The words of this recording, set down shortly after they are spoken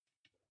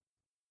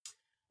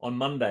On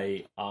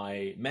Monday,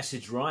 I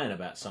messaged Ryan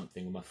about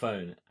something on my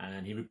phone,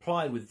 and he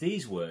replied with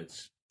these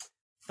words: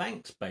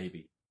 "Thanks,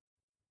 baby."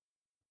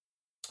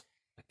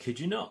 I kid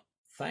you not.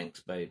 Thanks,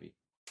 baby.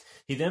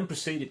 He then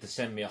proceeded to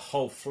send me a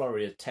whole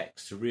flurry of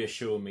texts to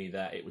reassure me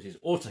that it was his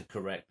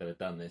autocorrect that had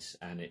done this,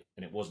 and it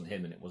wasn't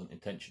him, and it wasn't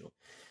intentional.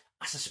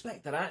 I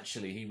suspect that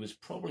actually he was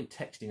probably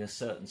texting a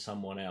certain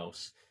someone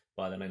else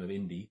by the name of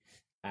Indy,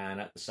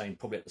 and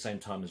probably at the same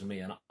time as me,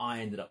 and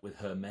I ended up with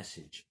her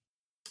message.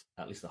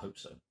 At least I hope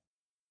so.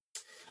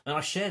 And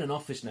I shared an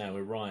office now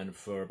with Ryan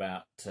for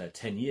about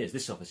 10 years,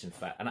 this office in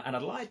fact, and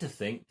I'd like to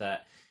think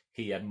that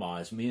he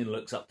admires me and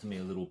looks up to me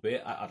a little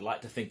bit. I'd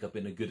like to think I've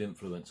been a good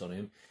influence on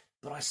him,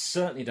 but I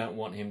certainly don't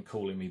want him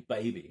calling me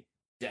baby.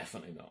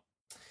 Definitely not.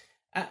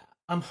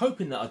 I'm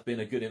hoping that I've been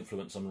a good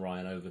influence on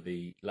Ryan over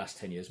the last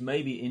 10 years.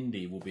 Maybe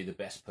Indy will be the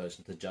best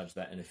person to judge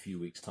that in a few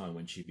weeks' time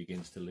when she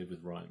begins to live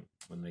with Ryan,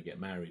 when they get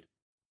married.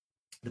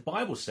 The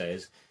Bible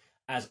says,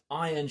 as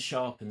iron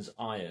sharpens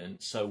iron,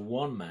 so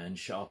one man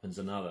sharpens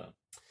another.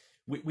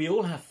 We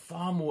all have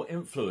far more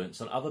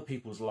influence on other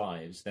people's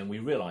lives than we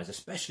realise,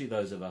 especially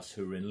those of us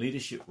who are in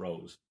leadership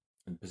roles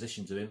and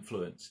positions of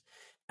influence.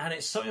 And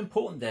it's so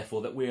important,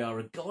 therefore, that we are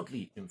a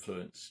godly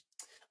influence.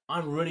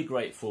 I'm really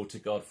grateful to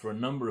God for a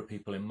number of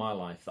people in my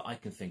life that I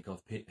can think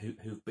of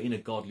who've been a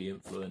godly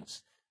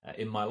influence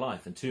in my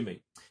life and to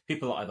me.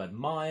 People that I've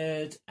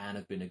admired and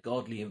have been a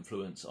godly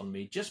influence on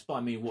me just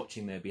by me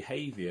watching their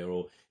behaviour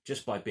or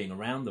just by being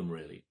around them,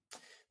 really.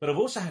 But I've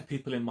also had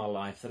people in my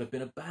life that have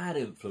been a bad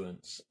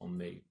influence on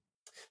me.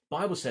 The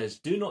Bible says,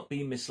 do not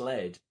be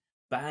misled.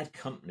 Bad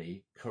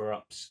company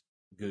corrupts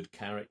good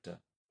character.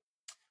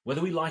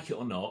 Whether we like it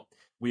or not,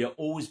 we are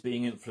always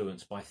being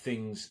influenced by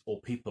things or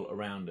people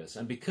around us.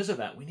 And because of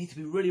that, we need to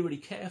be really, really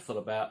careful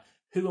about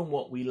who and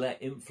what we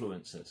let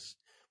influence us.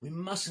 We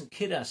mustn't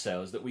kid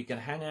ourselves that we can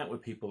hang out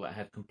with people that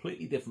have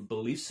completely different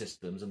belief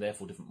systems and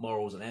therefore different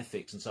morals and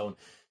ethics and so on,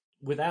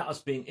 without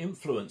us being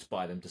influenced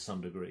by them to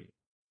some degree.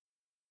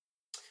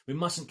 We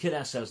mustn't kid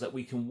ourselves that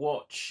we can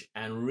watch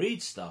and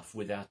read stuff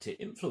without it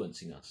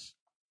influencing us.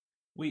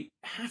 We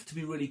have to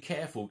be really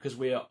careful because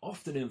we are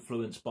often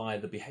influenced by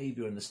the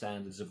behaviour and the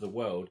standards of the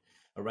world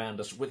around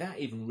us without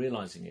even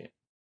realising it.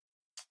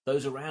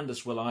 Those around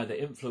us will either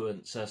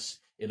influence us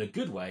in a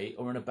good way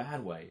or in a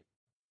bad way.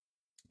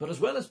 But as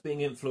well as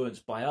being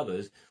influenced by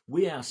others,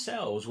 we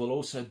ourselves will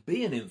also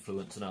be an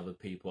influence on other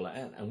people,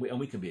 and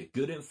we can be a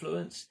good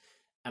influence,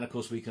 and of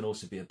course we can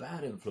also be a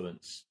bad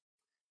influence.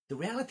 The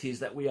reality is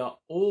that we are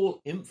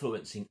all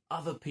influencing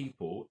other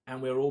people,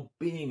 and we're all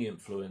being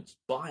influenced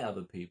by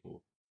other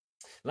people.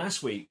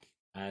 Last week,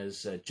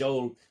 as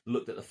Joel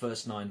looked at the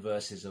first 9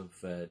 verses of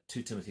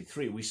 2 Timothy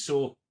 3, we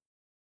saw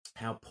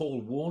how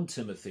Paul warned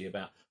Timothy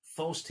about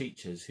false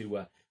teachers who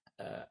were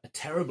a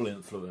terrible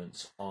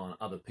influence on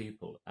other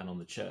people and on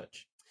the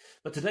church.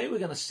 But today we're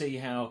going to see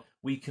how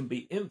we can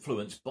be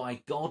influenced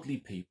by godly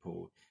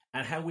people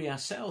and how we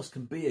ourselves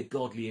can be a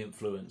godly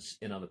influence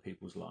in other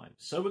people's lives.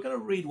 So we're going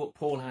to read what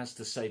Paul has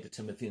to say to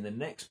Timothy in the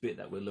next bit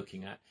that we're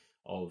looking at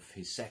of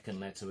his second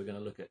letter. We're going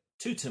to look at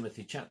 2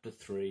 Timothy chapter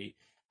 3,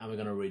 and we're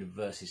going to read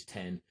verses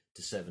 10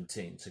 to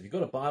 17. So if you've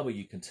got a Bible,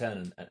 you can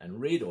turn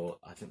and read, or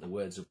I think the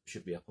words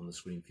should be up on the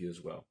screen for you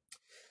as well.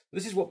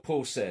 This is what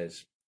Paul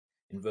says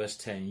in verse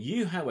 10.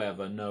 You,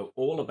 however, know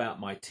all about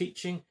my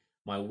teaching,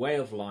 my way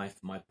of life,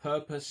 my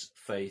purpose,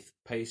 faith,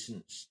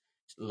 patience,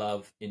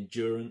 love,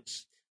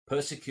 endurance,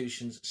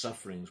 persecutions,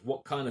 sufferings,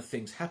 what kind of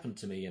things happened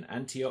to me in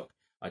Antioch,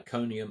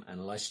 Iconium,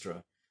 and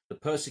Lystra, the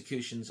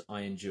persecutions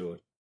I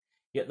endured.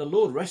 Yet the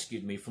Lord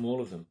rescued me from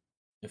all of them.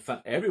 In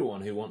fact,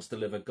 everyone who wants to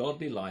live a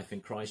godly life in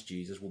Christ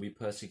Jesus will be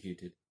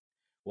persecuted,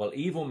 while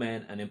evil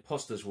men and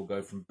impostors will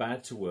go from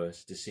bad to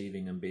worse,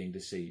 deceiving and being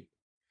deceived.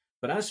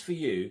 But as for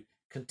you,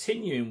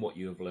 continue in what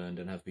you have learned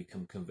and have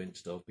become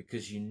convinced of,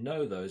 because you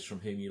know those from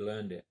whom you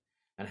learned it,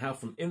 and how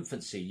from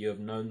infancy you have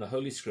known the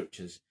Holy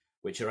Scriptures,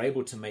 which are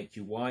able to make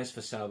you wise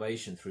for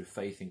salvation through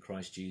faith in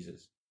Christ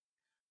Jesus.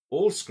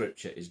 All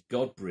Scripture is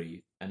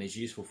God-breathed and is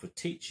useful for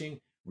teaching,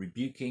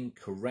 rebuking,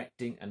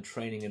 correcting, and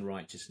training in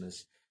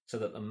righteousness, so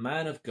that the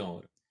man of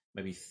God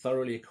may be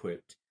thoroughly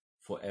equipped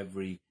for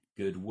every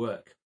good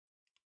work.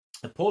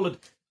 And Paul had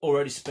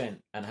already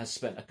spent and has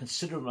spent a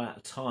considerable amount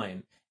of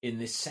time in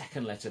this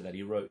second letter that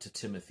he wrote to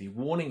Timothy,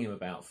 warning him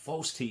about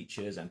false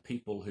teachers and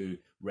people who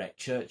wreck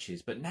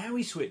churches. But now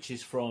he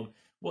switches from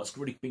what's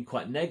really been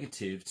quite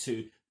negative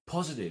to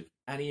positive,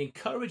 and he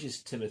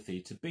encourages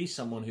Timothy to be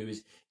someone who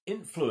is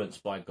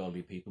influenced by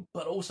godly people,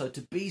 but also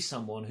to be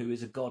someone who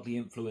is a godly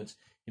influence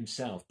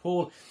himself.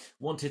 Paul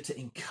wanted to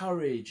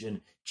encourage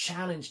and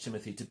challenge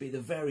Timothy to be the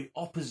very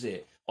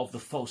opposite of the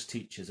false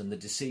teachers and the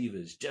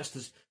deceivers, just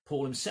as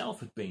Paul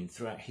himself had been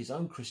throughout his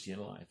own Christian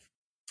life.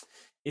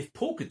 If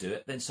Paul could do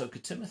it, then so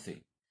could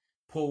Timothy.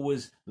 Paul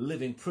was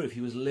living proof.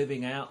 He was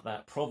living out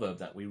that proverb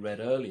that we read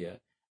earlier,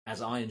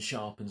 as iron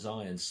sharpens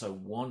iron, so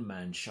one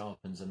man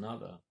sharpens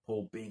another.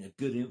 Paul being a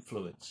good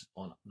influence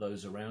on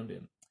those around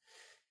him.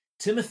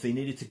 Timothy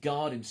needed to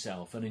guard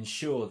himself and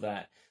ensure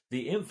that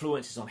the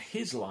influences on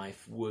his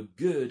life were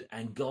good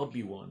and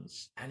godly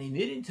ones, and he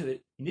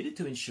needed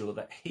to ensure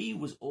that he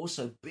was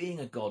also being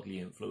a godly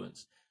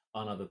influence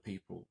on other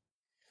people.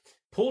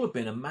 Paul had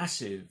been a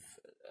massive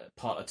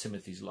part of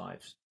Timothy's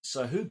life,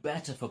 so who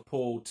better for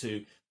Paul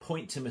to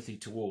point Timothy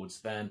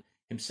towards than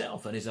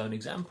himself and his own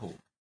example?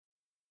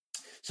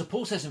 So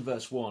Paul says in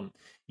verse 1,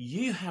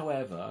 you,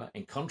 however,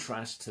 in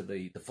contrast to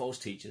the false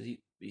teachers,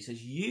 he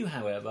says, you,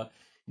 however,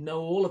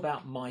 know all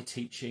about my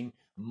teaching,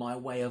 my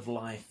way of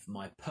life,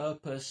 my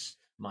purpose,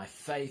 my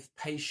faith,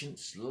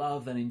 patience,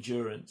 love, and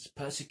endurance,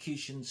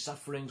 persecution,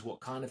 sufferings, what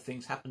kind of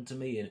things happened to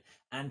me in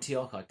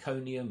Antioch,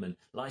 Iconium, and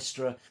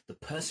Lystra, the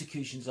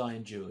persecutions I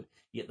endured,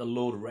 yet the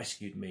Lord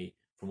rescued me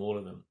from all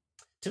of them.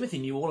 Timothy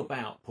knew all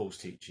about Paul's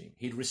teaching.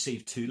 He'd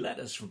received 2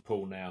 letters from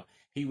Paul now.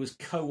 He was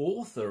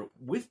co-author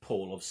with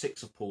Paul of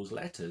 6 of Paul's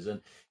letters,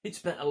 and he'd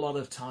spent a lot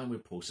of time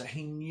with Paul, so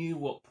he knew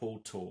what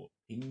Paul taught.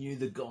 He knew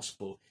the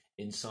gospel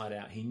inside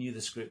out. He knew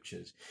the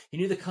scriptures. He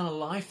knew the kind of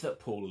life that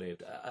Paul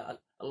lived, a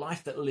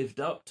life that lived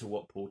up to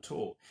what Paul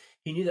taught.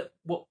 He knew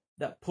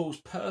that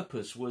Paul's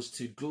purpose was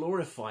to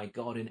glorify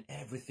God in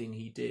everything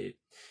he did.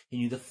 He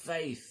knew the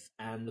faith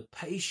and the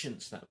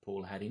patience that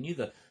Paul had. He knew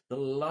the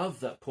love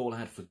that Paul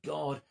had for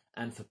God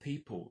and for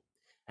people.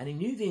 And he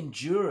knew the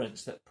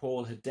endurance that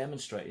Paul had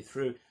demonstrated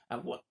through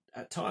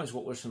at times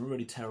what were some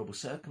really terrible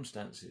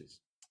circumstances.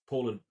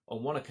 Paul had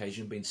on one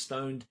occasion been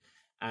stoned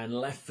and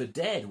left for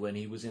dead when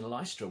he was in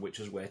Lystra, which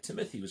was where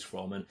Timothy was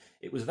from. And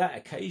it was that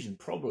occasion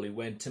probably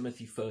when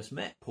Timothy first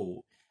met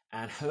Paul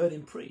and heard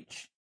him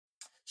preach.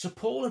 So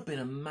Paul had been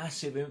a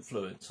massive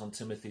influence on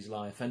Timothy's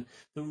life. And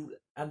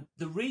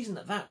the reason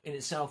that in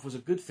itself was a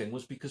good thing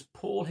was because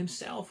Paul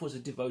himself was a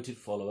devoted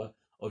follower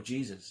of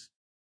Jesus.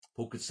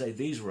 Paul could say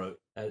these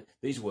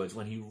words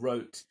when he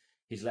wrote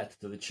his letter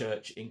to the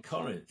church in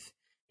Corinth.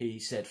 He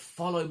said,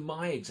 follow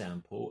my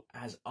example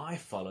as I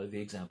follow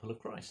the example of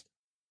Christ.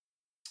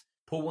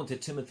 Paul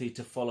wanted Timothy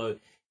to follow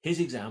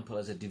his example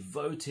as a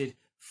devoted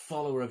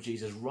follower of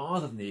Jesus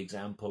rather than the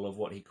example of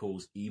what he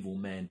calls evil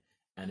men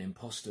and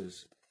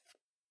impostors.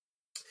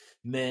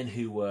 Men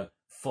who were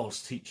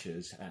false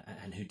teachers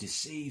and who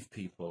deceived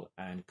people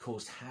and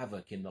caused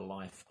havoc in the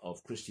life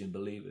of Christian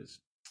believers.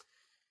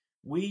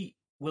 We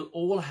will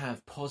all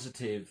have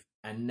positive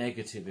and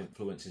negative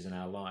influences in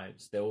our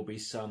lives. There will be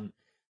some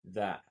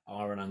that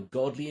are an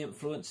ungodly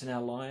influence in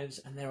our lives,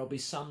 and there will be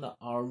some that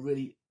are a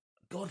really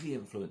godly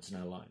influence in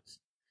our lives.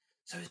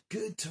 So it's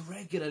good to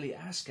regularly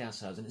ask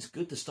ourselves, and it's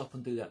good to stop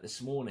and do that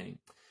this morning,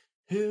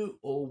 who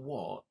or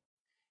what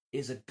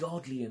is a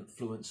godly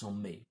influence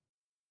on me?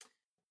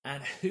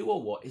 And who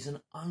or what is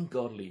an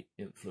ungodly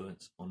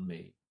influence on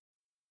me?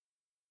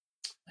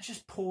 Let's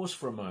just pause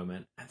for a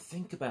moment and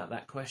think about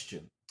that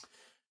question.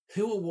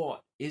 Who or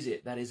what is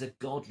it that is a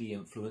godly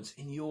influence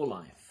in your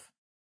life?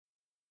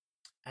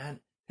 And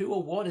who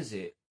or what is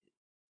it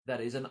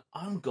that is an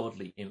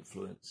ungodly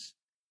influence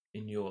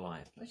in your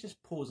life? Let's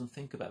just pause and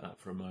think about that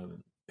for a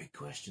moment. Big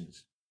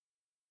questions.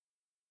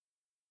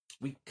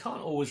 We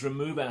can't always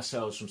remove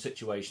ourselves from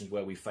situations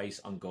where we face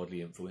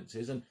ungodly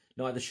influences, and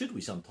neither should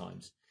we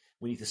sometimes.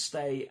 We need to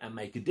stay and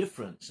make a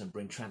difference and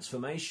bring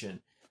transformation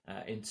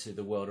into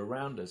the world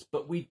around us.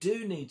 But we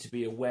do need to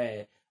be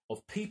aware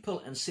of people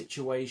and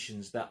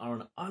situations that are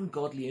an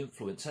ungodly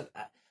influence.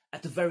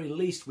 At the very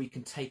least, we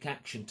can take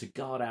action to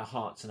guard our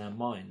hearts and our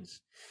minds.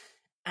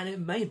 And it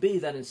may be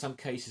that in some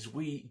cases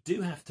we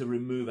do have to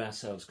remove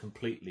ourselves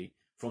completely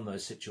from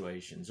those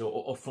situations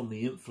or from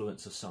the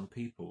influence of some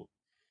people.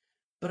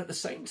 But at the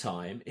same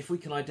time, if we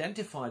can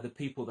identify the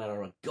people that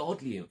are a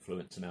godly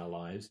influence in our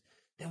lives,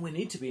 then we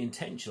need to be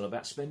intentional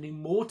about spending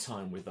more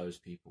time with those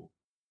people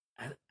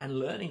and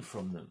learning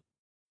from them.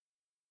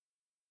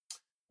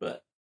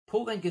 But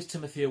Paul then gives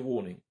Timothy a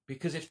warning,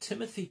 because if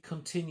Timothy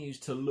continues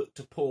to look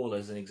to Paul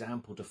as an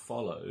example to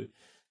follow,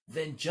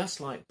 then just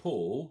like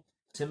Paul,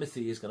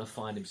 Timothy is going to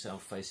find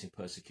himself facing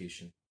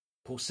persecution.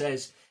 Paul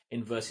says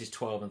in verses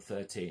 12 and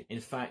 13,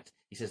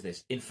 he says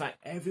this, in fact,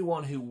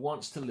 everyone who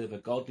wants to live a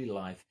godly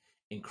life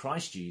in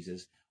Christ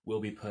Jesus will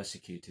be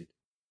persecuted,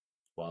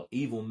 while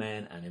evil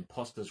men and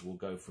impostors will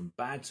go from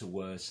bad to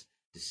worse,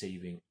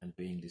 deceiving and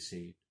being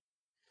deceived.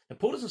 Now,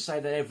 Paul doesn't say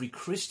that every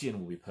Christian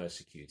will be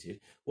persecuted.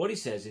 What he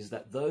says is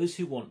that those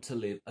who want to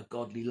live a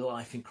godly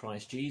life in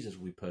Christ Jesus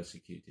will be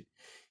persecuted.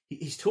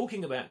 He's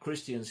talking about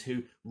Christians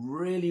who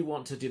really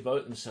want to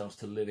devote themselves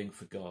to living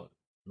for God.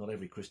 Not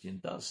every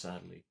Christian does,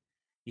 sadly.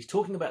 He's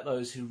talking about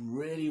those who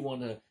really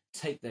want to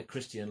take their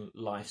Christian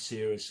life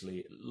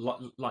seriously,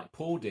 like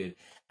Paul did,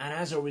 and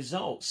as a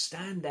result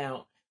stand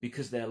out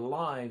because their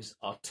lives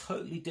are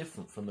totally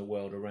different from the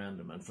world around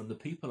them and from the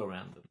people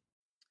around them.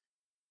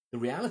 The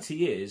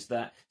reality is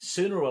that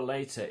sooner or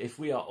later, if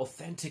we are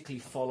authentically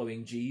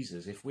following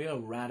Jesus, if we are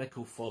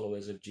radical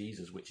followers of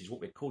Jesus, which is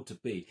what we're called to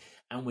be,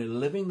 and we're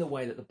living the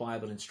way that the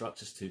Bible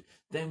instructs us to,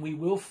 then we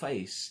will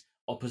face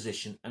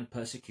opposition and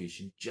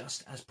persecution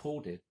just as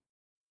Paul did.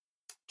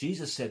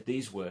 Jesus said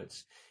these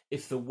words,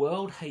 if the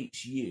world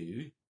hates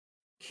you,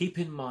 keep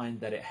in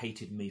mind that it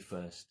hated me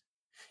first.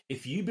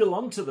 If you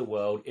belong to the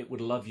world, it would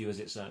love you as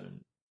its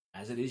own.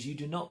 As it is, you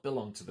do not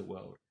belong to the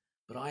world,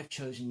 but I've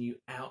chosen you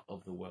out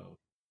of the world.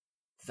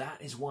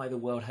 That is why the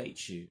world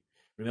hates you.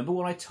 Remember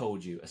what I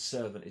told you, a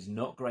servant is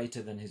not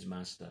greater than his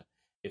master.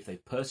 If they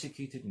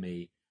persecuted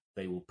me,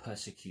 they will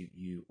persecute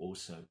you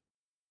also.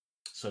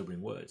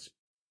 Sobering words.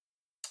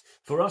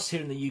 For us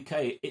here in the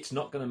UK, it's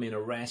not going to mean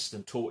arrest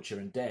and torture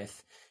and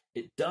death.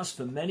 It does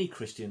for many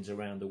Christians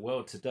around the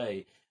world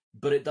today,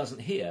 but it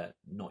doesn't here,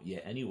 not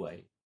yet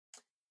anyway.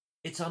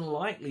 It's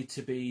unlikely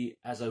to be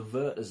as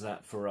overt as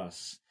that for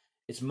us.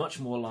 It's much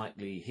more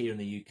likely here in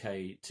the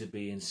UK to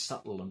be in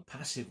subtle and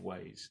passive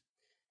ways.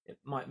 It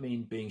might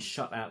mean being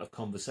shut out of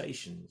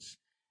conversations,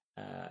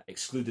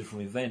 excluded from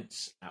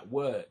events at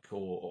work,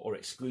 or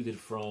excluded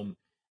from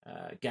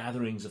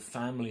gatherings of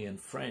family and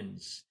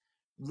friends.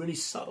 Really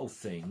subtle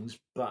things,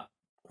 but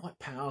quite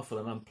powerful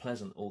and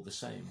unpleasant all the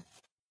same.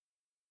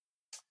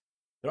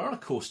 There are,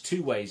 of course,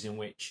 two ways in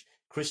which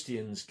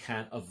Christians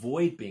can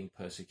avoid being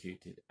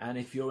persecuted. And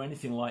if you're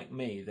anything like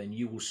me, then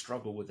you will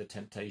struggle with the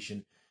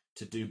temptation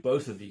to do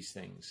both of these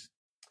things.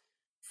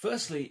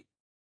 Firstly,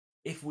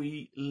 if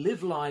we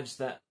live lives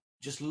that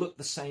just look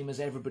the same as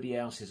everybody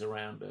else is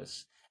around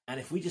us, and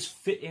if we just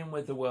fit in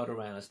with the world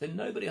around us, then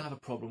nobody will have a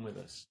problem with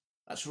us.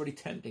 That's really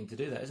tempting to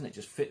do that, isn't it?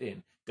 Just fit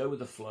in, go with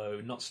the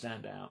flow, not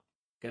stand out,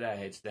 get our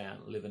heads down,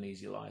 live an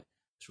easy life.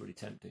 It's really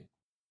tempting.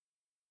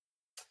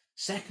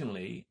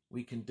 Secondly,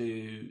 we can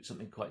do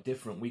something quite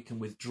different. We can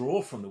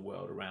withdraw from the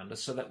world around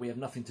us so that we have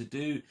nothing to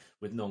do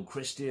with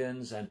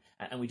non-Christians and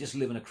we just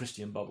live in a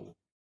Christian bubble.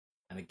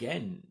 And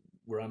again,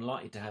 we're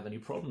unlikely to have any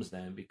problems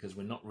then because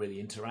we're not really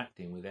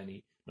interacting with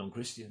any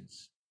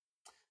non-Christians.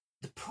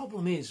 The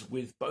problem is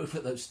with both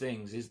of those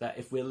things is that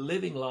if we're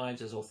living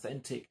lives as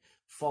authentic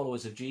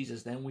followers of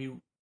Jesus, then we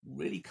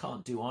really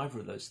can't do either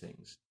of those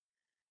things.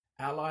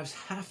 Our lives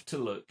have to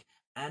look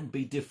and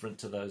be different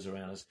to those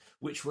around us,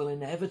 which will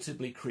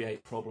inevitably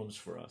create problems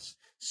for us.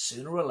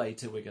 Sooner or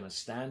later, we're going to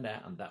stand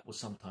out, and that will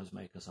sometimes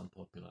make us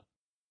unpopular.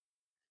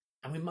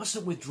 And we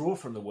mustn't withdraw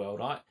from the world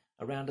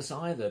around us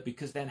either,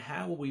 because then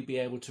how will we be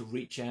able to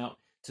reach out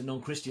to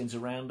non-Christians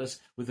around us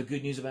with the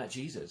good news about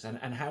Jesus?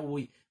 And how will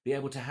we be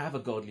able to have a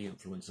godly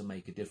influence and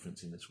make a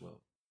difference in this world?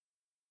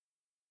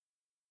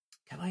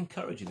 Can I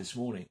encourage you this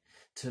morning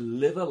to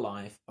live a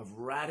life of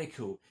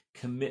radical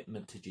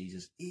commitment to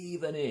Jesus,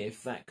 even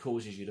if that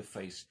causes you to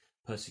face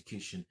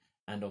persecution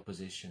and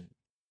opposition?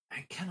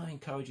 And can I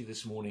encourage you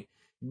this morning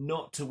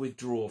not to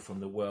withdraw from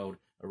the world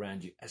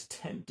around you, as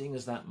tempting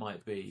as that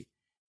might be,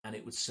 and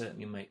it would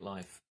certainly make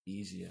life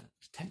easier.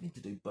 It's tempting to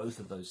do both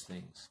of those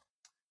things,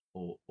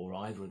 or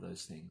either of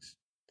those things.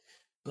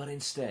 But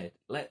instead,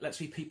 let's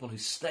be people who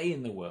stay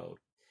in the world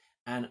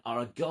and are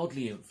a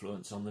godly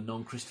influence on the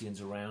non-Christians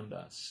around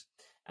us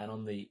and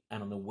on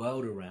the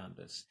world around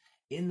us,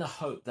 in the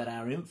hope that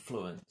our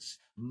influence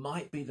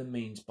might be the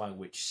means by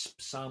which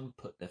some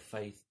put their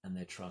faith and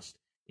their trust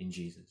in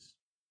Jesus.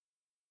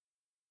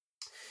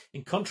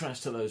 In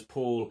contrast to those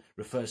Paul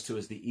refers to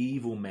as the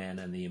evil men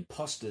and the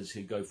imposters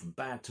who go from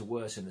bad to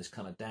worse in this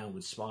kind of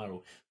downward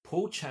spiral,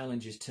 Paul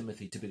challenges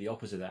Timothy to be the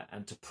opposite of that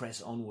and to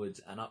press onwards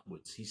and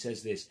upwards. He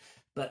says this,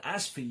 "But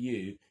as for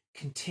you,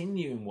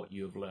 continue in what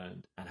you have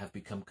learned and have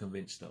become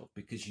convinced of,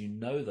 because you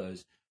know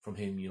those from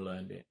whom you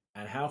learned it,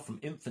 and how from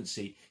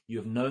infancy you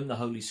have known the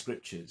Holy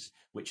Scriptures,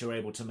 which are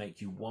able to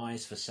make you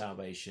wise for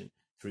salvation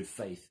through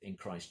faith in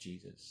Christ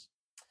Jesus."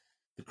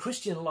 The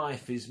Christian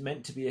life is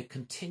meant to be a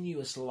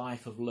continuous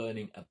life of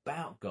learning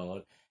about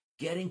God,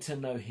 getting to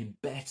know him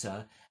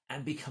better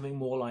and becoming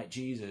more like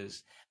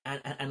Jesus,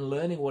 and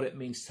learning what it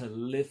means to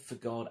live for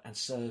God and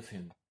serve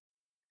him.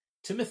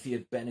 Timothy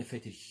had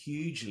benefited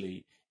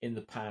hugely in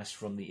the past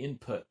from the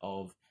input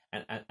of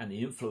and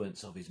the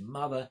influence of his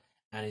mother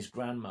and his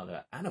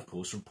grandmother, and of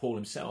course from Paul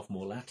himself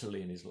more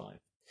latterly in his life.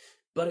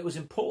 But it was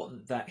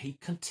important that he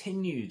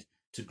continued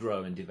to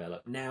grow and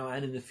develop now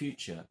and in the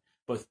future,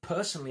 both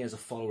personally as a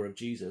follower of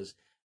Jesus,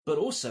 but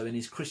also in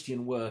his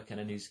Christian work and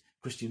in his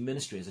Christian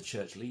ministry as a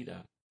church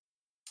leader.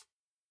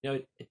 You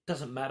know, it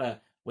doesn't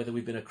matter whether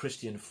we've been a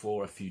Christian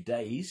for a few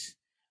days,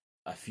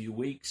 a few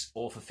weeks,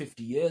 or for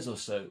 50 years or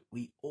so.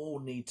 We all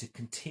need to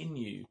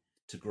continue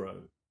to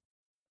grow.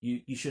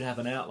 You should have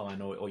an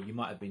outline, or you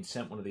might have been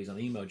sent one of these on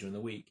email during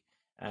the week.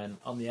 And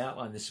on the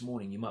outline this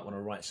morning, you might want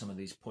to write some of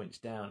these points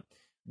down.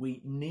 We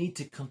need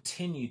to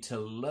continue to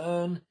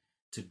learn,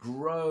 to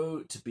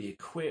grow, to be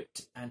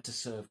equipped, and to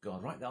serve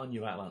God. Write that on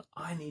your outline.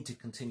 I need to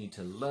continue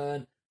to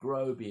learn,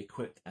 grow, be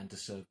equipped, and to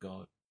serve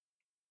God.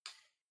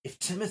 If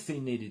Timothy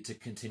needed to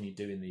continue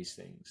doing these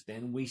things,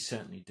 then we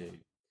certainly do.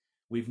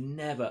 We've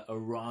never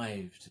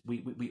arrived.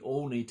 We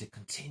all need to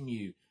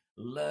continue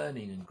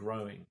learning and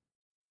growing.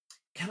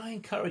 Can I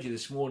encourage you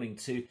this morning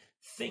to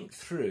think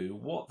through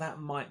what that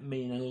might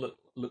mean and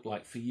look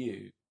like for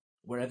you,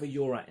 wherever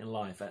you're at in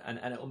life? And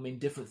it will mean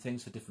different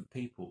things for different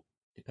people,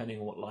 depending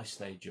on what life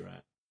stage you're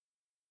at.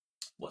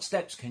 What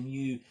steps can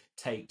you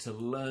take to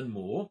learn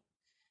more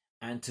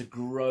and to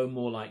grow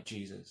more like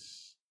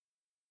Jesus?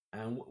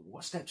 And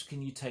what steps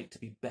can you take to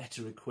be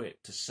better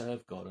equipped to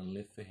serve God and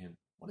live for him?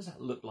 What does that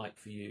look like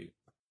for you?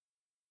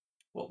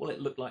 What will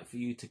it look like for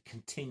you to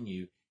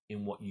continue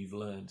in what you've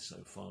learned so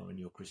far in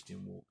your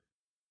Christian walk.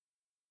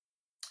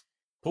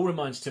 Paul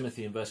reminds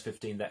Timothy in verse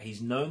 15 that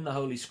he's known the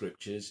Holy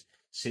Scriptures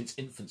since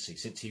infancy,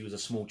 since he was a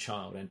small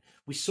child. And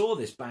we saw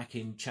this back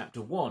in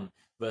chapter 1,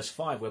 verse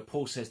 5, where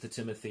Paul says to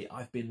Timothy,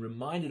 I've been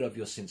reminded of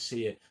your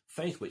sincere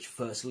faith, which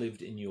first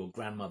lived in your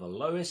grandmother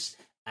Lois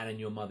and in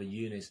your mother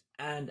Eunice,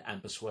 and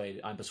I'm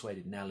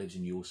persuaded now lives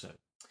in you also.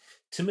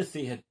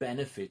 Timothy had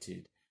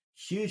benefited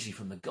hugely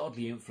from the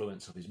godly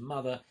influence of his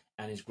mother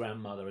and his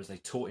grandmother as they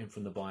taught him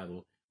from the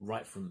Bible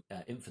right from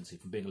infancy,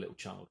 from being a little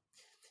child.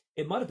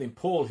 It might have been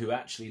Paul who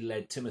actually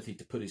led Timothy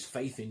to put his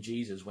faith in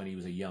Jesus when he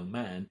was a young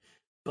man,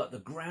 but the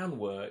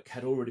groundwork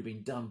had already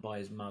been done by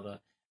his mother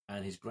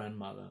and his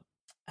grandmother.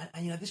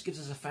 And this gives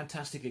us a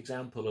fantastic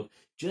example of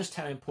just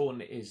how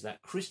important it is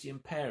that Christian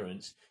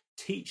parents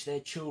teach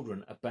their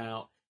children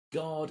about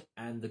God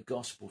and the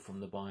gospel from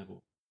the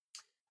Bible.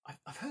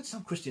 I've heard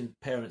some Christian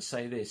parents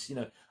say this,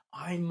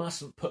 I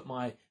mustn't put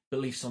my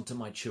beliefs onto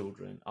my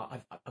children.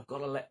 I've got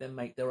to let them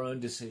make their own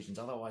decisions.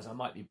 Otherwise, I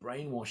might be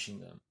brainwashing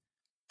them.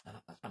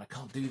 And I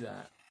can't do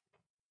that.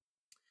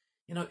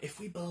 If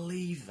we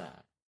believe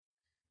that,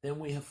 then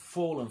we have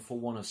fallen for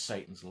one of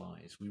Satan's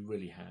lies. We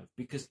really have.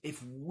 Because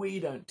if we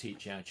don't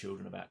teach our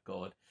children about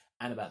God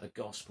and about the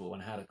gospel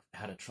and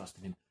how to trust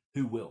in him,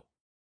 who will?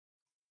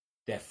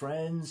 Their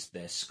friends,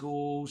 their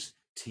schools,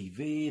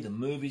 TV, the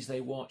movies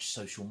they watch,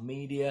 social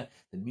media,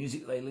 the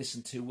music they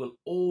listen to will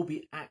all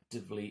be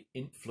actively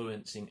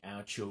influencing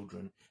our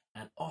children,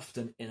 and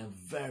often in a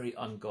very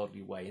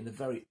ungodly way, in the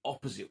very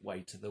opposite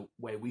way to the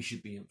way we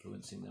should be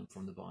influencing them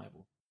from the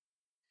Bible.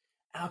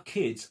 Our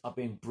kids are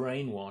being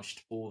brainwashed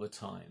all the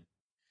time.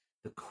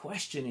 The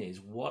question is,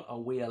 what are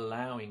we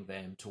allowing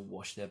them to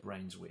wash their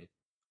brains with?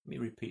 Let me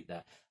repeat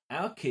that.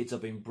 Our kids are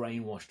being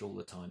brainwashed all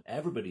the time.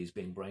 Everybody is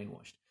being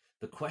brainwashed.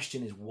 The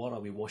question is, what are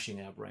we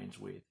washing our brains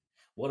with?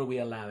 What are we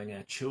allowing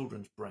our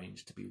children's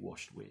brains to be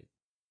washed with?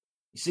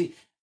 You see,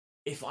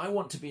 if I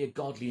want to be a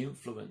godly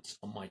influence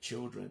on my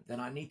children, then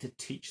I need to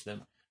teach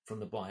them from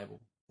the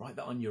Bible. Write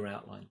that on your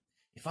outline.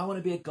 If I want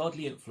to be a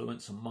godly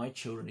influence on my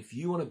children, if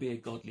you want to be a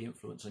godly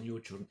influence on your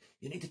children,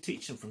 you need to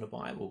teach them from the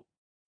Bible.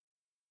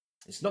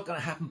 It's not going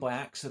to happen by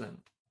accident.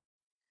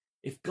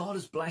 If God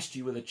has blessed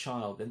you with a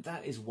child, then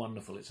that is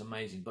wonderful. It's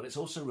amazing. But it's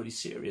also really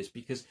serious,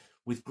 because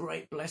with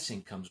great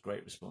blessing comes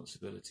great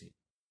responsibility.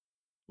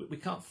 We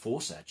can't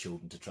force our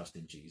children to trust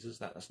in Jesus.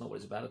 That's not what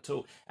it's about at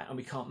all. And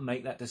we can't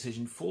make that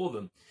decision for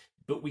them.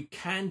 But we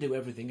can do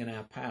everything in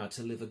our power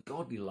to live a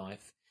godly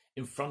life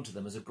in front of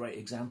them as a great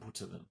example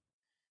to them.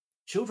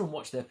 Children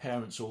watch their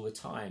parents all the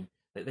time.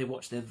 They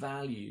watch their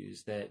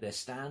values, their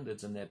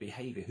standards and their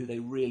behavior, who they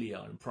really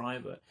are in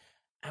private.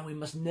 And we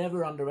must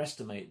never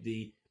underestimate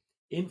the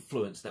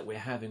influence that we're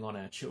having on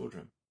our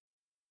children.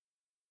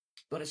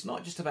 But it's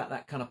not just about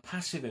that kind of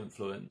passive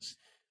influence.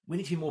 We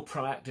need to be more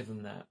proactive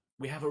than that.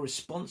 We have a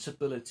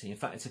responsibility. In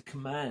fact, it's a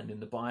command in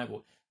the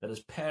Bible that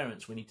as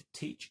parents, we need to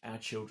teach our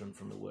children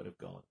from the Word of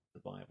God, the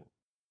Bible.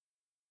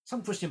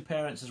 Some Christian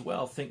parents as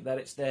well think that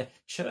it's their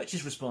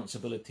church's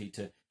responsibility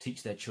to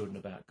teach their children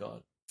about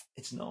God.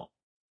 It's not.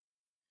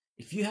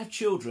 If you have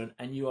children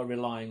and you are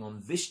relying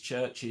on this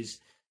church's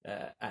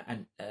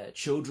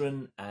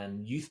children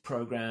and youth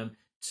program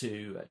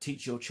to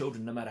teach your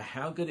children, no matter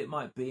how good it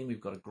might be, and we've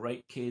got a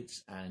great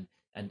kids and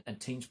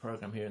teens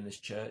program here in this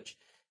church,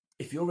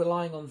 if you're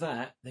relying on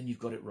that, then you've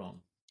got it wrong.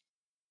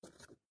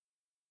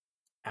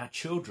 Our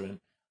children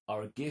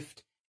are a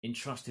gift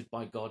entrusted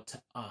by God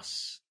to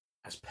us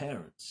as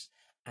parents,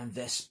 and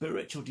their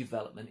spiritual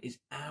development is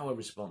our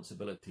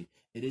responsibility.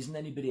 It isn't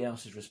anybody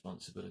else's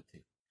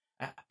responsibility.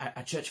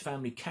 Our church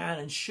family can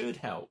and should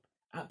help,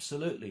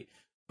 absolutely,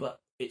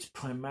 but it's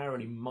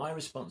primarily my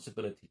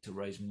responsibility to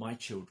raise my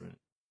children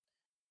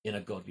in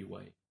a godly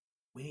way.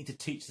 We need to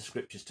teach the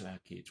scriptures to our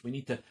kids. We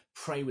need to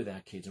pray with our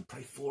kids and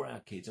pray for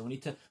our kids, and we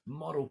need to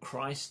model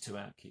Christ to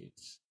our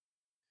kids.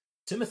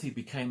 Timothy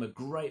became a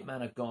great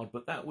man of God,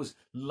 but that was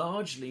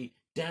largely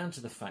down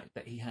to the fact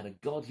that he had a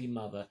godly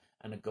mother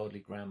and a godly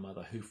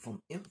grandmother who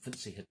from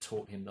infancy had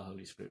taught him the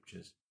Holy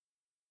Scriptures.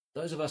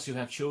 Those of us who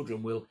have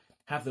children will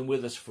have them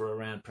with us for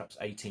around perhaps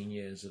 18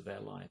 years of their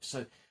lives.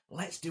 So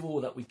let's do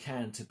all that we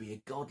can to be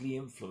a godly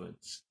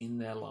influence in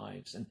their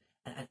lives and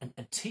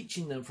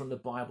teaching them from the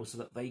Bible so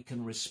that they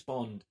can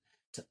respond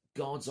to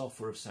God's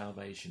offer of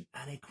salvation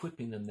and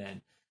equipping them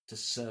then to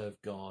serve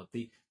God.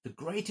 The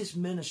greatest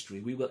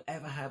ministry we will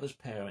ever have as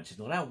parents is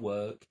not our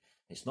work,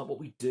 it's not what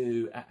we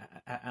do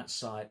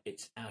outside,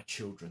 it's our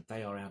children.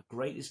 They are our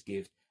greatest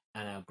gift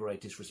and our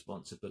greatest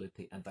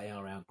responsibility, and they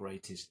are our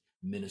greatest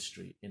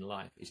ministry in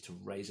life, is to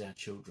raise our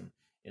children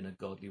in a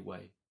godly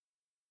way.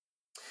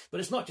 But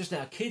it's not just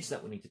our kids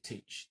that we need to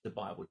teach the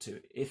Bible to.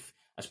 If,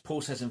 as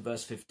Paul says in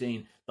verse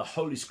 15, the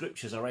Holy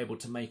Scriptures are able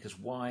to make us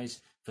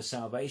wise for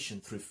salvation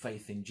through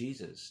faith in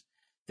Jesus,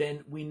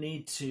 then we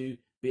need to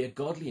be a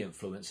godly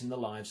influence in the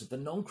lives of the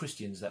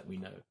non-Christians that we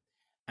know,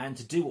 and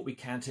to do what we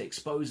can to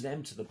expose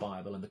them to the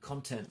Bible and the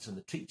contents and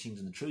the teachings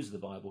and the truths of the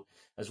Bible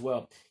as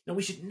well. Now,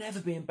 we should never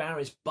be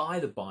embarrassed by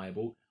the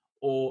Bible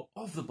or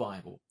of the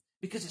Bible,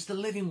 because it's the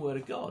living Word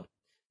of God.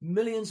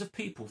 Millions of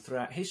people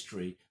throughout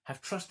history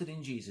have trusted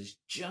in Jesus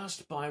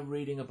just by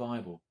reading a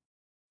Bible.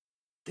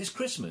 This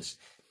Christmas,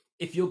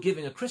 if you're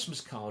giving a Christmas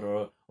card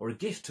or a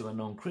gift to a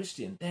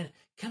non-Christian, then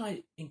can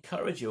I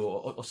encourage you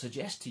or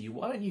suggest to you,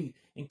 why don't you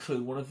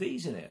include one of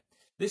these in it?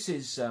 This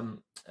is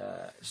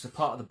it's a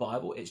part of the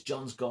Bible. It's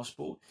John's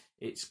Gospel.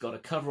 It's got a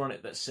cover on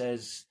it that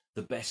says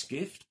the best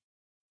gift.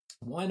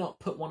 Why not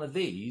put one of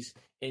these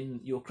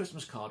in your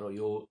Christmas card or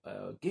your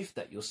gift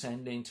that you're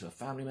sending to a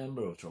family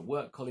member or to a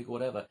work colleague or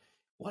whatever?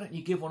 Why don't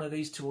you give one of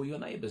these to all your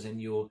neighbours in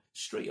your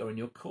street or in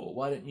your court?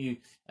 Why don't you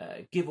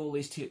give all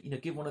these to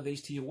give one of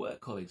these to your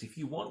work colleagues? If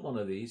you want one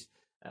of these,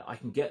 I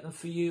can get them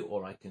for you,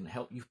 or I can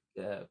help you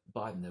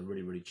buy them. They're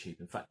really, really cheap.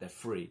 In fact, they're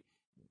free.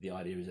 The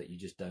idea is that you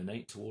just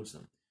donate towards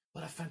them.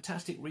 But a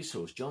fantastic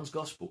resource, John's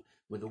Gospel,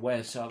 with the way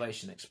of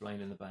salvation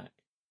explained in the back.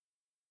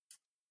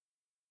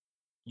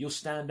 You'll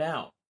stand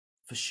out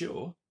for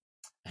sure,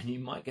 and you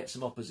might get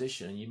some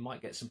opposition and you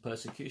might get some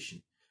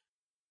persecution.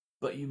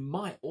 But you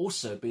might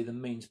also be the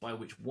means by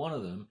which one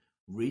of them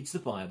reads the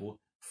Bible,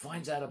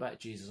 finds out about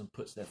Jesus, and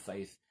puts their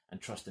faith and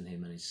trust in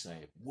him and is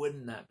saved.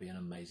 Wouldn't that be an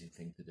amazing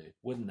thing to do?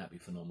 Wouldn't that be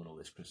phenomenal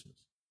this Christmas?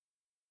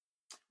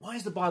 Why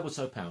is the Bible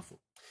so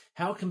powerful?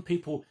 How can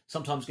people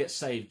sometimes get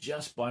saved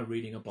just by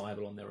reading a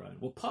Bible on their own?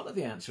 Well, part of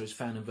the answer is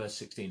found in verse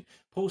 16.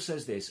 Paul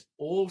says this: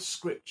 all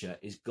scripture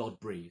is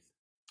God-breathed.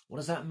 What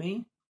does that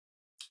mean?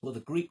 Well, the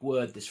Greek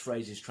word this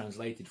phrase is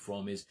translated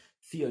from is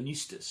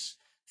theopneustos.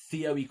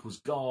 Theo equals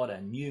God,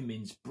 and pneu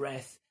means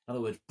breath. In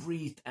other words,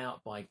 breathed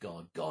out by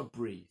God. God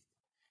breathed.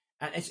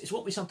 And it's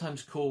what we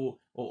sometimes call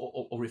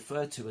or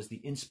refer to as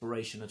the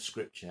inspiration of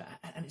Scripture.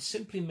 And it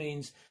simply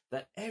means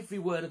that every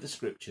word of the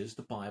Scriptures,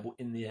 the Bible,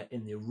 in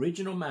the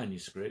original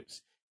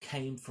manuscripts,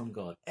 came from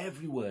God.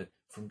 Every word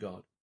from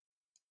God.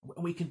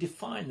 We can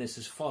define this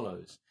as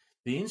follows.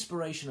 The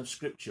inspiration of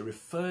Scripture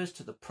refers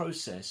to the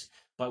process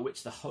by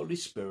which the Holy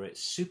Spirit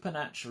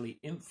supernaturally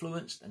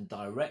influenced and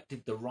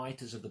directed the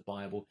writers of the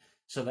Bible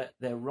so that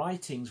their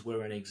writings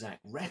were an exact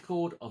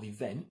record of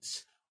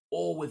events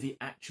or were the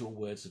actual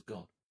words of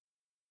God.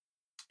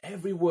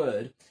 Every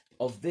word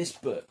of this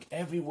book,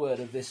 every word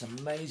of this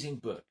amazing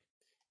book,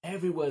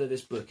 every word of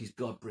this book is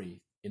God-breathed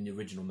in the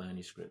original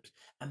manuscripts.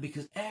 And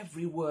because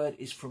every word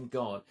is from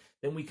God,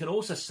 then we can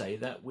also say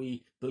that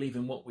we believe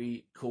in what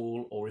we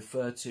call or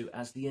refer to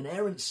as the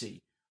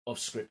inerrancy of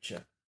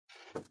Scripture.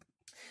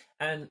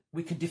 And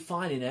we can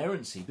define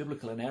inerrancy,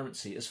 biblical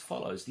inerrancy, as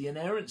follows. The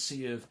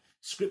inerrancy of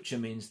Scripture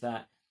means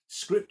that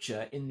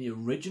Scripture in the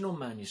original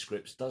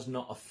manuscripts does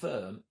not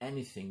affirm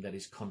anything that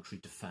is contrary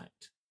to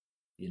fact.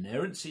 The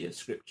inerrancy of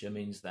Scripture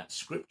means that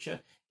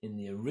Scripture in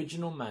the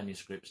original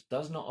manuscripts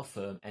does not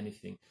affirm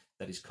anything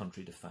that is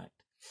contrary to fact.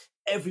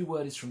 Every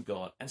word is from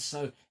God, and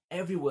so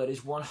every word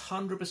is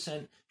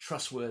 100%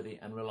 trustworthy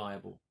and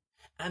reliable.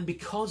 And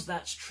because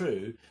that's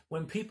true,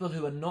 when people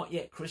who are not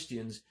yet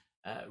Christians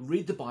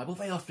read the Bible,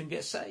 they often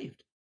get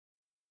saved.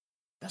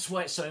 That's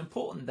why it's so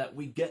important that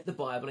we get the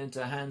Bible into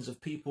the hands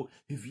of people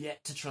who've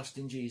yet to trust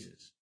in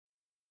Jesus.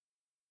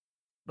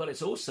 But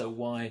it's also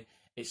why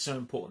it's so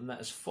important that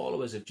as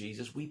followers of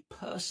Jesus, we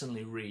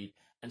personally read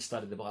and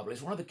study the Bible.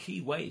 It's one of the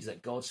key ways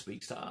that God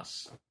speaks to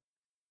us.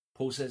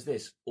 Paul says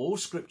this: all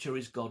Scripture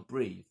is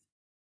God-breathed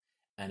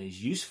and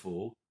is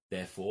useful,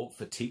 therefore,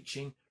 for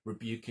teaching,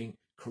 rebuking,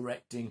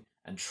 correcting,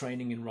 and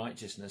training in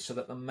righteousness, so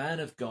that the man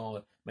of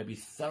God may be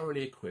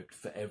thoroughly equipped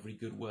for every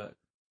good work.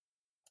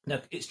 Now,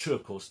 it's true,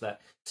 of course,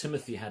 that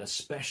Timothy had a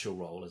special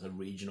role as a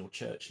regional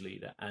church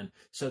leader, and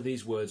so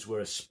these words were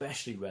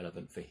especially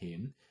relevant for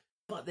him,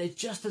 but they're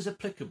just as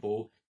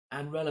applicable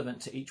and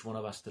relevant to each one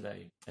of us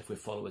today, if we're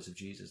followers of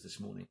Jesus this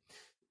morning.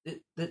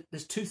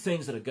 There's two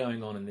things that are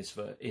going on in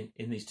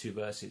these two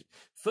verses.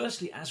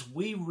 Firstly, as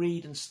we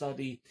read and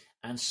study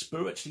and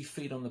spiritually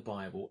feed on the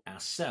Bible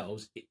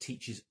ourselves, it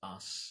teaches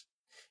us.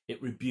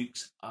 It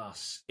rebukes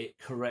us, it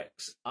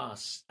corrects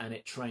us, and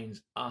it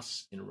trains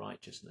us in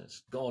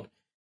righteousness. God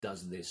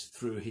does this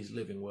through his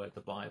living word,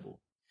 the Bible.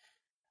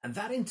 And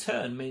that in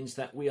turn means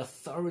that we are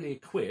thoroughly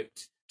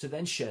equipped to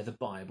then share the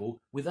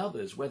Bible with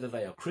others, whether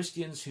they are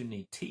Christians who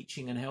need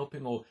teaching and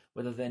helping, or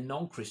whether they're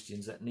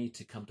non-Christians that need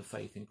to come to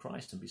faith in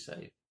Christ and be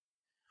saved.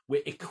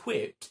 We're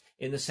equipped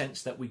in the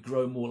sense that we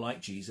grow more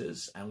like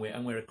Jesus, and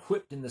we're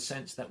equipped in the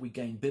sense that we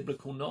gain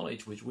biblical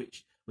knowledge with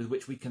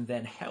which we can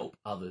then help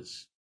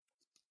others.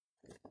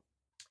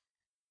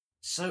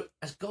 So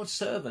as God's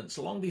servants,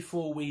 long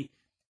before we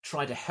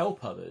try to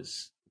help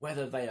others,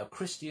 whether they are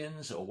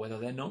Christians or whether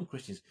they're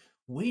non-Christians,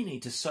 we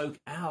need to soak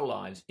our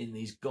lives in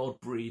these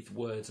God-breathed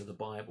words of the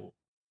Bible.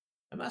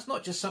 And that's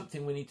not just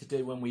something we need to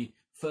do when we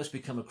first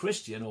become a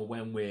Christian or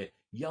when we're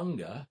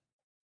younger.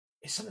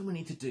 It's something we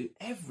need to do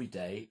every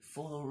day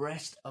for the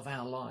rest of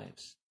our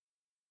lives.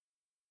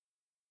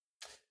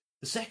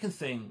 The second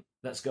thing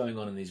that's going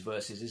on in these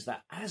verses is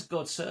that as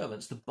God's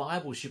servants, the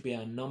Bible should be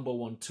our number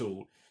one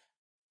tool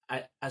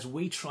as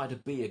we try to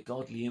be a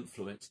godly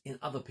influence in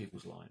other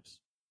people's lives.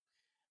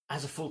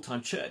 As a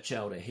full-time church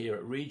elder here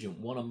at Regent,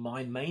 one of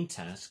my main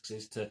tasks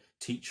is to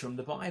teach from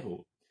the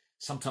Bible.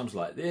 Sometimes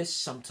like this,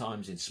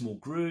 sometimes in small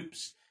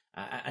groups,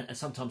 and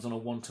sometimes on a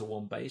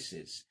one-to-one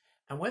basis.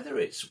 And whether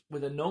it's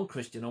with a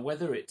non-Christian or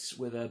whether it's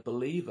with a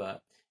believer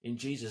in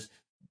Jesus,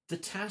 the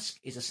task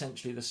is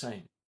essentially the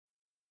same.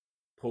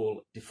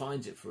 Paul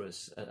defines it for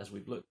us as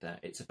we've looked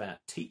at. It's about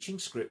teaching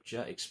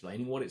Scripture,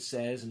 explaining what it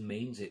says and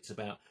means. It's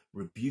about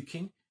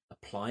rebuking,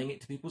 applying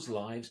it to people's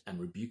lives and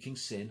rebuking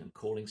sin and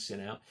calling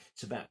sin out.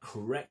 It's about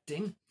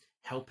correcting,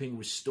 helping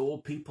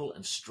restore people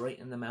and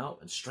straighten them out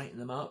and straighten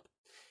them up.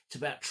 It's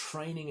about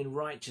training in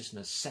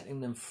righteousness,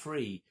 setting them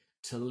free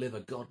to live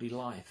a godly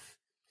life.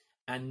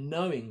 And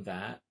knowing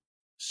that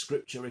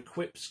Scripture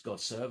equips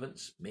God's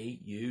servants, me,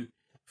 you,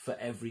 for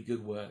every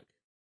good work.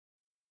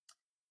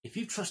 If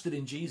you've trusted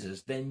in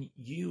Jesus, then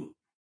you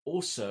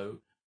also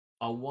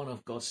are one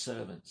of God's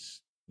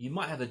servants. You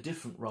might have a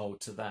different role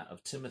to that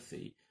of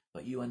Timothy,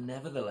 but you are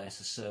nevertheless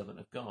a servant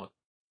of God.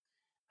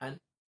 And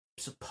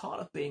so part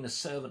of being a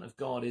servant of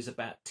God is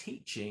about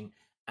teaching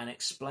and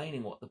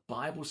explaining what the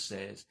Bible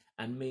says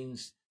and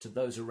means to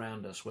those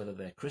around us, whether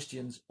they're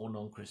Christians or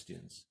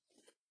non-Christians.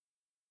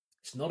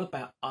 It's not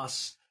about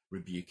us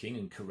rebuking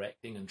and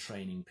correcting and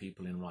training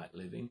people in right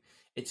living.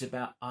 It's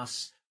about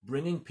us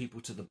bringing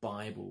people to the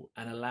Bible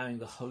and allowing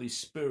the Holy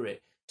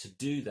Spirit to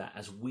do that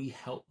as we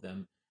help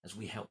them, as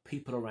we help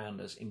people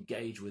around us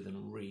engage with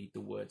and read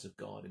the words of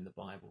God in the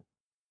Bible.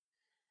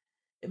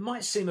 It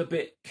might seem a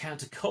bit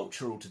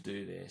countercultural to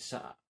do this.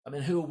 I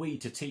mean, who are we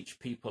to teach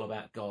people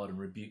about God and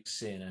rebuke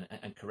sin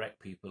and correct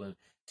people and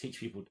teach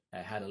people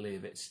how to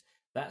live?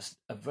 That's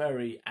a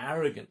very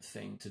arrogant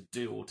thing to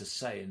do or to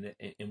say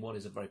in what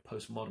is a very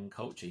postmodern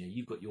culture.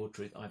 You've got your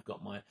truth, I've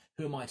got mine.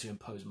 Who am I to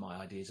impose my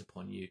ideas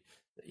upon you?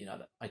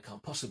 That I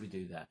can't possibly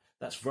do that.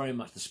 That's very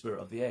much the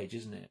spirit of the age,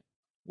 isn't it?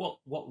 What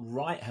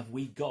right have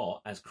we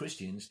got as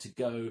Christians to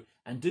go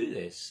and do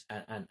this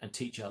and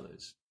teach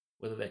others,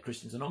 whether they're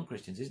Christians or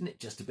non-Christians? Isn't it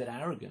just a bit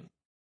arrogant?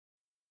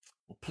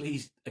 Well,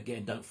 please,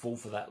 again, don't fall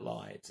for that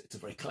lie. It's a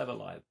very clever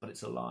lie, but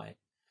it's a lie.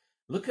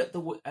 Look at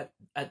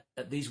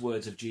these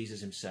words of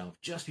Jesus himself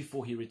just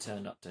before he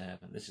returned up to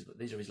heaven.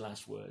 These are his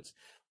last words.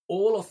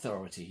 All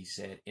authority, he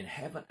said, in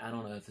heaven and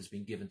on earth has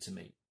been given to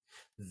me.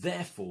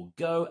 Therefore,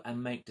 go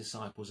and make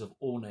disciples of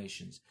all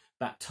nations,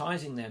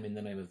 baptizing them in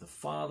the name of the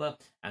Father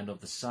and of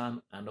the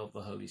Son and of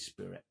the Holy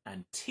Spirit,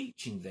 and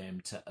teaching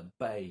them to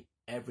obey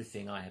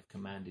everything I have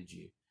commanded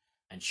you.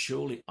 And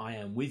surely I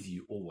am with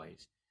you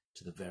always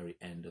to the very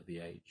end of the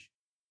age.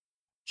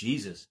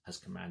 Jesus has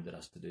commanded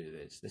us to do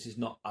this. This is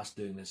not us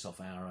doing this off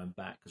our own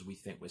back because we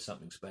think we're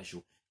something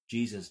special.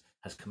 Jesus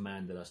has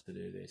commanded us to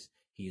do this.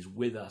 He is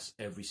with us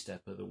every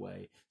step of the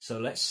way. So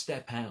let's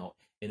step out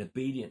in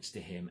obedience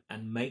to him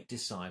and make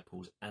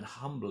disciples and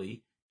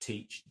humbly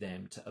teach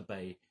them to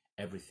obey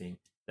everything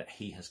that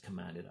he has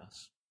commanded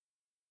us.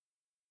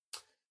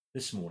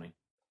 This morning,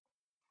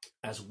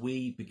 as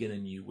we begin a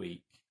new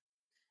week,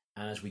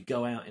 and as we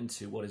go out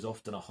into what is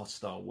often a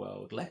hostile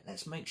world,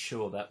 let's make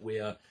sure that we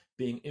are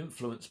being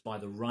influenced by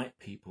the right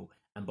people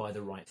and by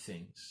the right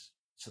things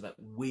so that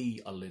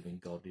we are living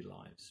godly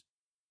lives.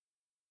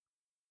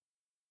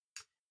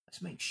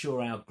 Let's make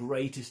sure our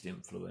greatest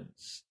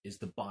influence is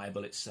the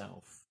Bible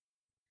itself,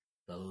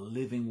 the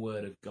living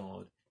word of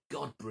God,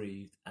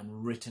 God-breathed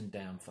and written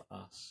down for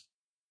us.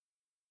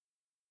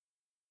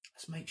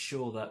 Let's make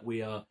sure that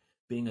we are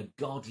being a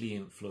godly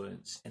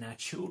influence in our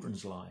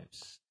children's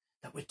lives,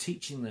 that we're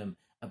teaching them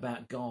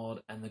about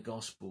God and the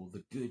gospel,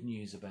 the good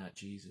news about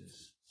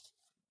Jesus.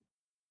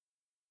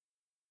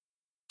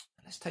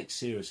 And let's take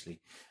seriously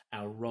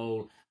our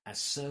role as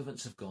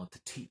servants of God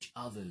to teach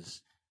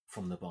others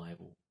from the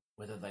Bible,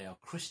 whether they are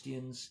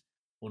Christians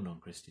or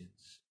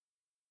non-Christians.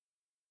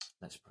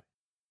 Let's pray.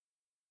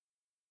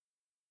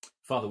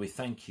 Father, we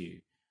thank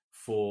you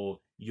for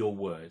your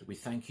word. We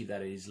thank you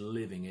that it is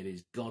living, it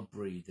is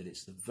God-breathed, that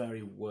it's the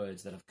very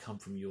words that have come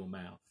from your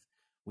mouth.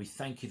 We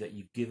thank you that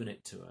you've given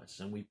it to us,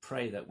 and we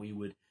pray that we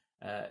would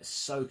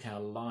soak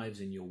our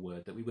lives in your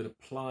word, that we would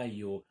apply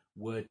your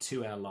word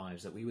to our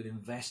lives, that we would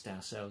invest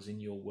ourselves in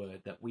your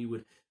word, that we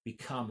would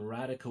become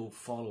radical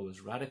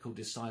followers, radical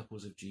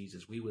disciples of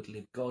Jesus. We would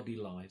live godly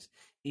lives,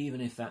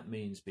 even if that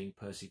means being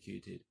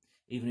persecuted,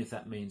 even if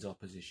that means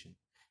opposition.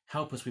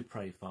 Help us, we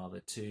pray,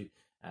 Father, to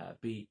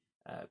be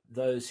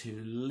those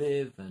who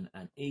live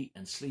and eat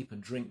and sleep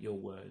and drink your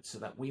word, so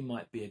that we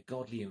might be a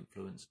godly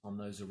influence on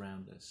those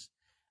around us,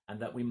 and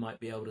that we might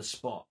be able to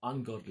spot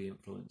ungodly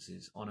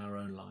influences on our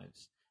own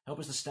lives. Help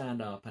us to stand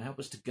up and help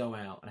us to go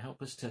out and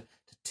help us to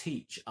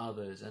teach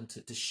others and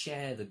to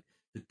share the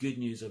good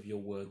news of your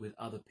word with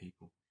other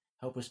people.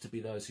 Help us to be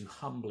those who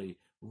humbly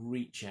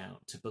reach out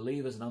to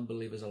believers and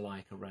unbelievers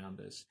alike around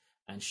us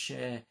and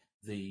share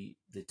the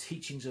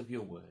teachings of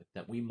your word,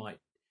 that we might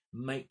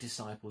make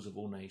disciples of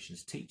all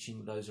nations,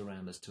 teaching those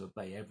around us to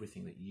obey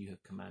everything that you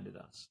have commanded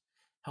us.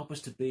 Help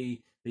us to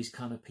be these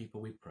kind of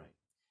people, we pray.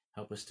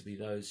 Help us to be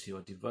those who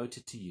are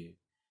devoted to you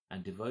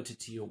and devoted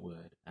to your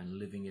word and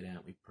living it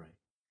out, we pray.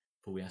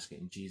 For we ask it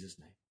in Jesus'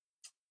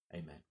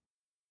 name. Amen.